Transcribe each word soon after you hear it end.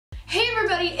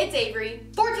everybody, it's Avery.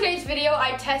 For today's video,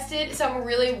 I tested some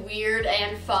really weird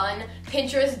and fun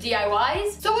Pinterest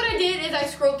DIYs. So what I did is I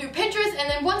scrolled through Pinterest, and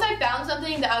then once I found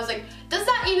something that I was like, does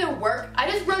that even work? I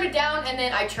just wrote it down and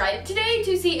then I tried it today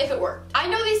to see if it worked. I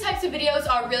know these types of videos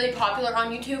are really popular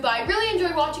on YouTube, but I really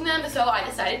enjoy watching them, so I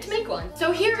decided to make one.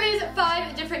 So here is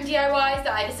 5 different DIYs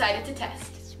that I decided to test.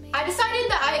 I decided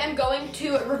that I am going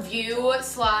to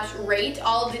review/rate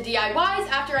all of the DIYs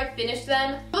after I finish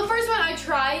them. The first one I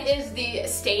tried is the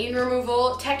stain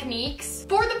removal techniques.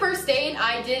 For the first stain,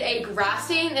 I did a grass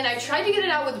stain and I tried to get it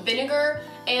out with vinegar,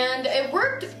 and it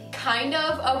worked kind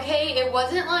of okay. It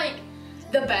wasn't like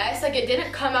the best, like it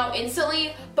didn't come out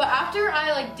instantly, but after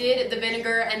I did the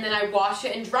vinegar and then I washed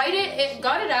it and dried it, it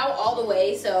got it out all the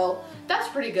way, so that's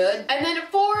pretty good. And then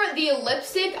for the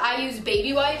lipstick, I used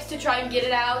baby wipes to try and get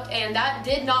it out, and that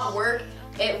did not work.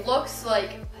 It looks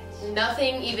like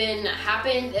nothing even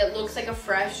happened. It looks like a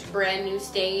fresh, brand new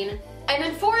stain. And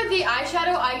then for the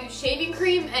eyeshadow, I used shaving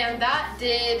cream, and that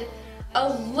did a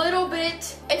little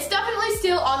bit. It's definitely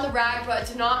still on the rag, but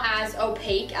it's not as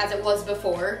opaque as it was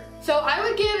before. So I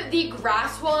would give the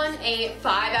grass one a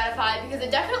 5 out of 5 because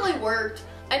it definitely worked.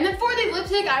 And then for the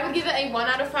lipstick, I would give it a 1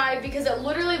 out of 5 because it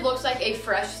literally looks like a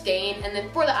fresh stain. And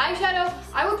then for the eyeshadow,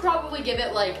 I would probably give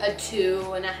it like a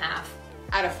 2.5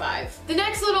 out of 5. The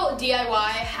next little DIY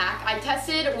hack I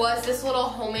tested was this little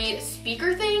homemade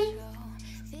speaker thing.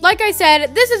 Like I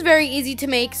said, this is very easy to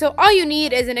make, so all you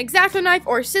need is an X-Acto knife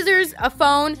or scissors, a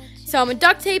phone, some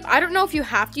duct tape. I don't know if you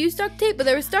have to use duct tape, but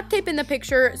there was duct tape in the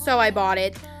picture, so I bought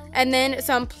it. And then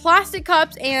some plastic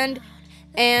cups and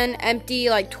an empty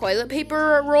toilet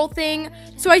paper roll thing.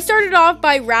 So I started off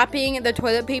by wrapping the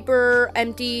toilet paper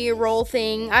empty roll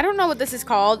thing, I don't know what this is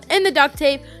called, in the duct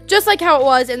tape, just like how it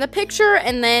was in the picture,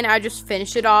 and then I just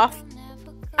finished it off.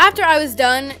 After I was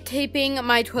done taping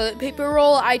my toilet paper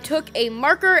roll, I took a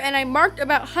marker and I marked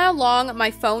about how long my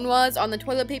phone was on the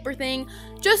toilet paper thing,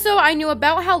 just so I knew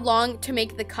about how long to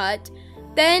make the cut.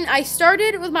 Then I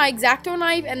started with my X-Acto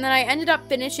knife, and then I ended up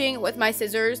finishing with my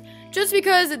scissors, just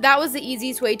because that was the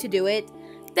easiest way to do it.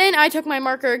 Then I took my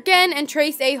marker again and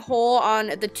traced a hole on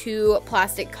the 2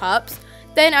 plastic cups.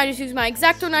 Then I just used my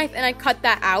X-Acto knife and I cut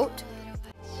that out.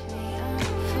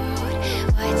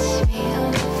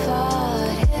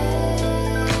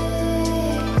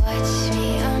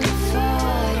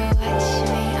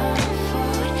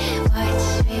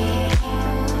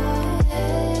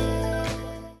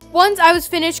 Once I was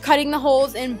finished cutting the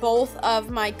holes in both of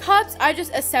my cups, I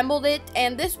just assembled it,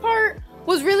 and this part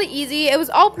was really easy. It was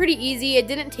all pretty easy. It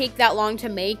didn't take that long to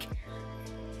make.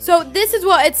 So this is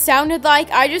what it sounded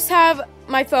like. I just have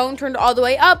my phone turned all the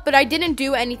way up, but I didn't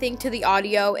do anything to the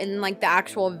audio in the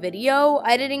actual video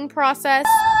editing process.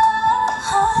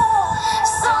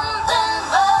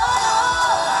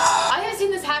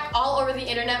 All over the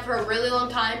internet for a really long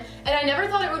time, and I never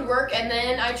thought it would work, and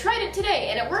then I tried it today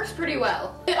and it works pretty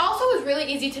well. It also was really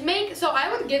easy to make, so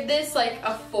I would give this like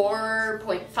a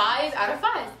 4.5 out of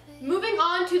 5. Moving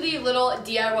on to the little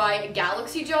DIY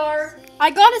galaxy jar. I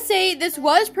gotta say, this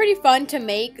was pretty fun to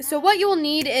make. So what you'll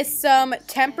need is some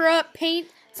tempera paint,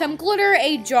 some glitter,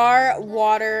 a jar,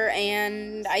 water,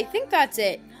 and I think that's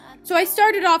it. So I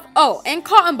started off, oh, and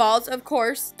cotton balls, of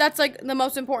course. That's the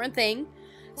most important thing.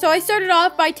 So I started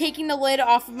off by taking the lid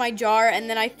off of my jar, and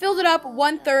then I filled it up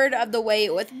 1/3 of the way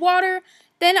with water.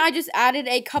 Then I just added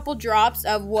a couple drops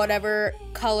of whatever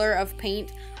color of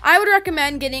paint. I would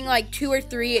recommend getting 2 or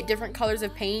 3 different colors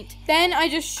of paint. Then I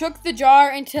just shook the jar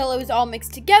until it was all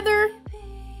mixed together.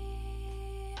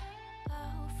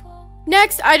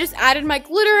 Next, I just added my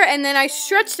glitter, and then I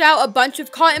stretched out a bunch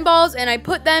of cotton balls and I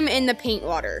put them in the paint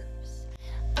water.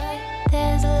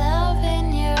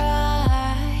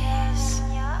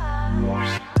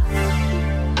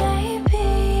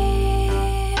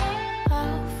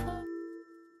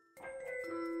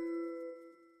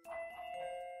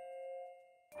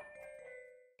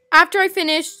 After I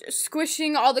finished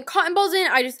squishing all the cotton balls in,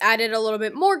 I just added a little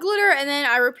bit more glitter, and then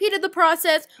I repeated the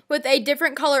process with a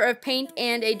different color of paint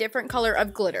and a different color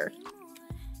of glitter.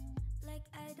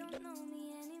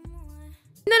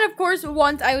 And then, of course,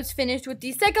 once I was finished with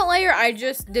the second layer, I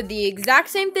just did the exact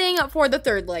same thing for the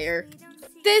third layer.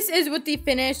 This is what the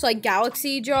finished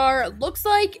galaxy jar looks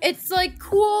like. It's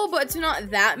cool, but it's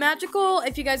not that magical,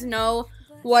 if you guys know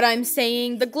what I'm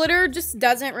saying. The glitter just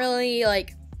doesn't really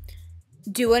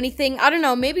do anything. I don't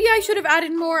know, maybe I should have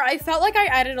added more. I felt like I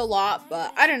added a lot,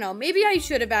 but I don't know, maybe I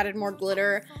should have added more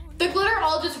glitter. The glitter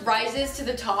all just rises to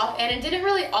the top, and it didn't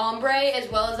really ombre as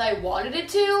well as I wanted it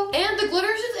to. And the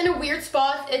glitter's just in a weird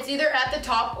spot. It's either at the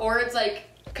top or it's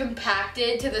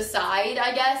compacted to the side,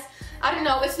 I guess. I don't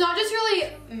know, it's not just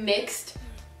really mixed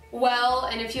well,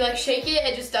 and if you like shake it,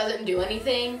 it just doesn't do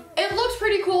anything. It looks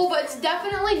pretty cool, but it's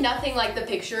definitely nothing like the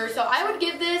picture, so I would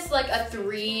give this like a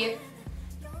 3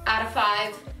 out of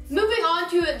 5. Moving on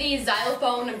to the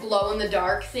xylophone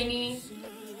glow-in-the-dark thingy.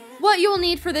 What you'll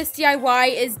need for this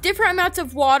DIY is different amounts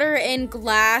of water in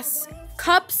glass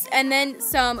cups and then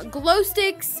some glow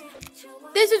sticks.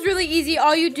 This is really easy.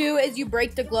 All you do is you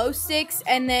break the glow sticks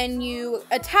and then you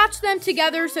attach them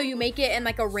together so you make it in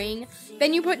like a ring.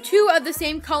 Then you put 2 of the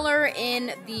same color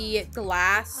in the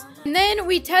glass. And then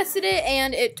we tested it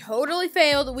and it totally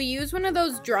failed. We used one of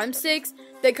those drumsticks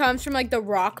that comes from like the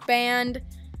Rock Band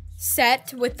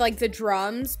set with like the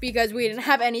drums because we didn't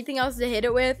have anything else to hit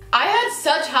it with. I had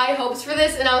such high hopes for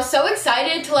this and I was so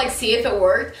excited to like see if it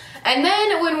worked. And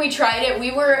then when we tried it,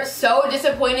 we were so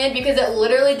disappointed because it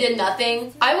literally did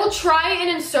nothing. I will try and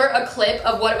insert a clip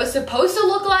of what it was supposed to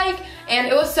look like, and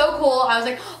it was so cool. I was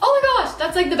like, oh my gosh,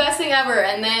 that's like the best thing ever.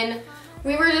 And then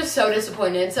we were just so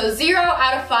disappointed. So 0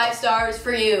 out of 5 stars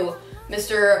for you,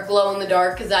 Mr.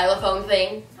 Glow-in-the-Dark xylophone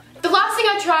thing. The last thing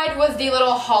I tried was the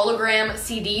little hologram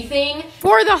CD thing.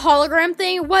 For the hologram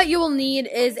thing, what you will need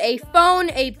is a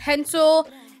phone, a pencil,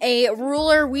 a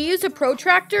ruler. We used a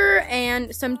protractor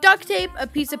and some duct tape, a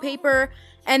piece of paper,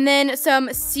 and then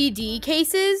some CD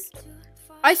cases.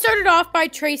 I started off by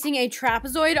tracing a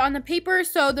trapezoid on the paper,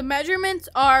 so the measurements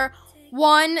are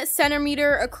 1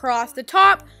 centimeter across the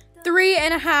top,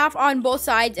 3.5 on both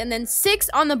sides, and then 6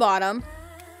 on the bottom.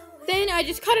 Then I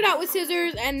just cut it out with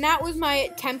scissors, and that was my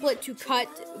template to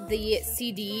cut the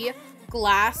CD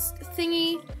glass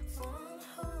thingy.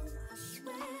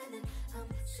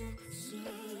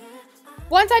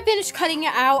 Once I finished cutting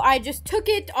it out, I just took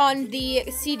it on the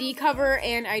CD cover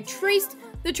and I traced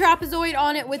the trapezoid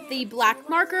on it with the black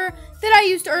marker that I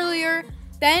used earlier.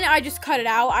 Then I just cut it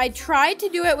out. I tried to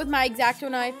do it with my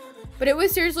X-Acto knife, but it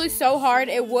was seriously so hard.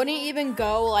 It wouldn't even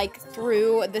go like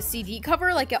through the CD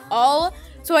cover like at all.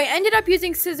 So I ended up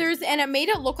using scissors and it made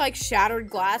it look like shattered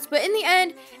glass, but in the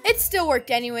end, it still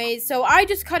worked anyways. So I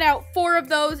just cut out 4 of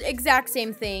those exact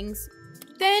same things.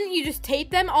 Then you just tape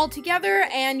them all together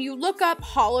and you look up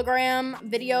hologram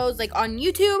videos like on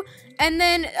YouTube, and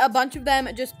then a bunch of them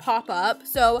just pop up.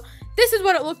 So this is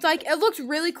what it looked like. It looked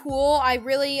really cool. I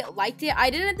really liked it.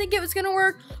 I didn't think it was gonna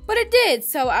work, but it did.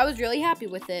 So I was really happy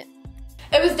with it.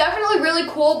 It was definitely really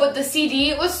cool, but the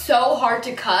CD was so hard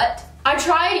to cut. I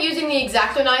tried using the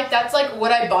X-Acto knife, that's like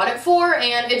what I bought it for,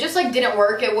 and it just like didn't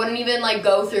work. It wouldn't even like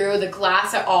go through the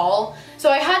glass at all. So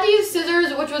I had to use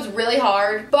scissors, which was really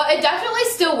hard, but it definitely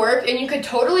still worked and you could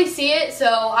totally see it. So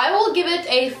I will give it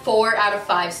a 4 out of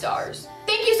 5 stars.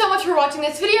 Thank you so much for watching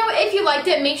this video. If you liked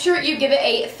it, make sure you give it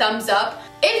a thumbs up.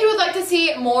 If you would like to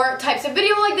see more types of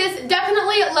video like this,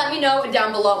 definitely let me know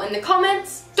down below in the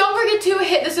comments. Don't forget to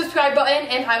hit the subscribe button,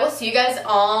 and I will see you guys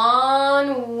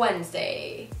on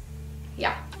Wednesday.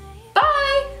 Yeah.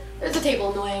 Bye! There's a table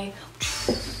in the way.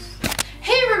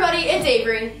 Hey everybody, it's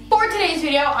Avery. For today's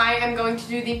video, I am going to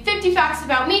do the 50 facts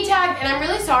about me tag, and I'm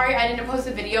really sorry I didn't post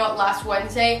a video last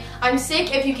Wednesday. I'm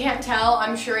sick, if you can't tell.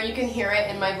 I'm sure you can hear it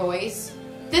in my voice.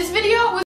 This video was